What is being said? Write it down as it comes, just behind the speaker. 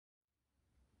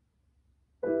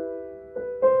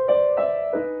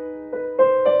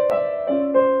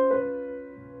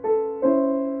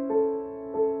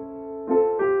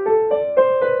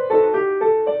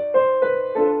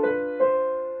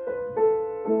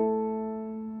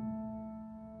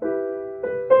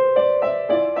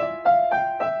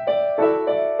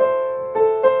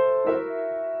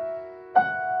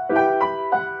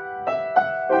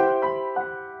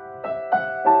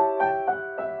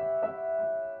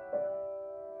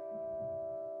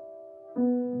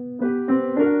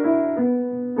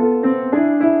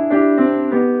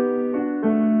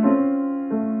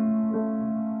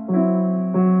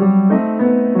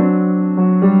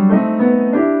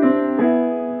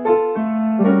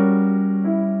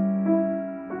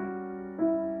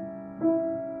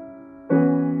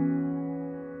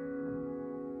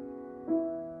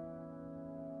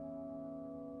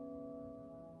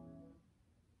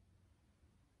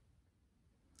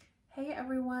Hey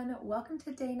everyone, welcome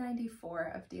to day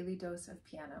 94 of Daily Dose of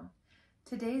Piano.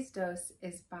 Today's dose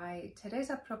is by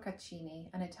Teresa Procaccini,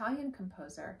 an Italian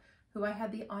composer who I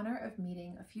had the honor of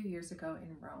meeting a few years ago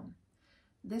in Rome.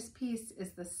 This piece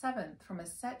is the seventh from a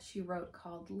set she wrote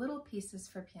called Little Pieces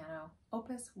for Piano,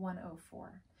 Opus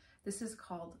 104. This is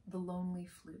called The Lonely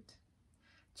Flute.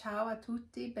 Ciao a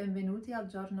tutti, benvenuti al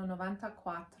giorno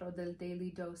 94 del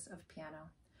Daily Dose of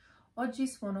Piano. Oggi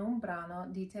suono un brano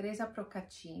di Teresa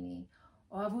Procaccini.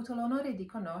 Ho avuto l'onore di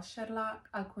conoscerla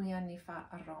alcuni anni fa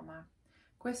a Roma.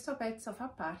 Questo pezzo fa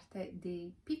parte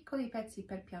dei Piccoli Pezzi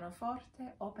per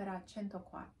pianoforte, opera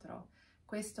 104.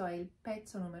 Questo è il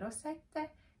pezzo numero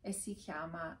 7 e si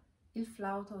chiama Il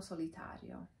Flauto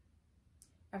Solitario.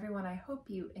 Everyone, I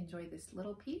hope you enjoy this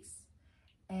little piece,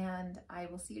 and I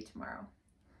will see you tomorrow.